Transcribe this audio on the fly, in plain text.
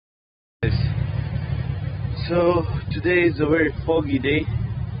So today is a very foggy day.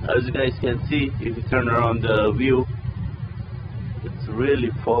 As you guys can see, if you turn around the view, it's really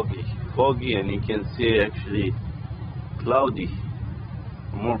foggy, and you can see actually cloudy,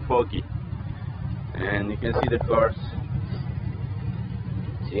 more foggy, and you can see the cars.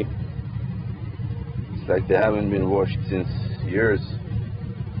 See, it's like they haven't been washed since years.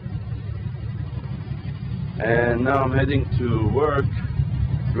 And now I'm heading to work.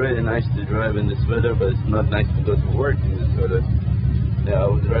 It's really nice to drive in this weather, but it's not nice to go to work in this weather. Yeah, I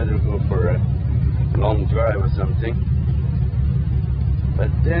would rather go for a long drive or something. But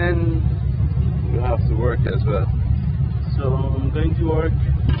then you have to work as well. So I'm going to work,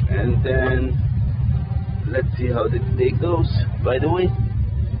 and then let's see how the day goes. By the way,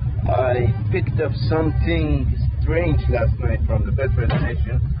 I picked up something strange last night from the petrol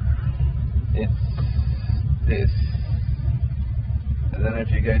station. It's this. I don't know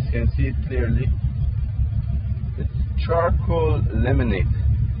if you guys can see it clearly. It's charcoal lemonade.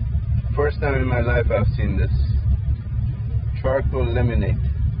 First time in my life I've seen this. Charcoal lemonade.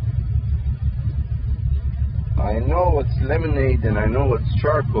 I know what's lemonade and I know what's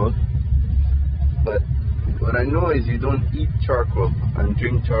charcoal, but what I know is you don't eat charcoal and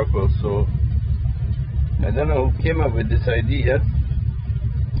drink charcoal, so I don't know who came up with this idea,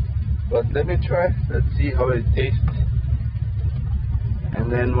 but let me try. Let's see how it tastes.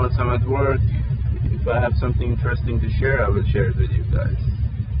 And then once I'm at work, if I have something interesting to share, I will share it with you guys.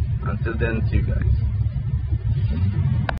 Until then, see you guys.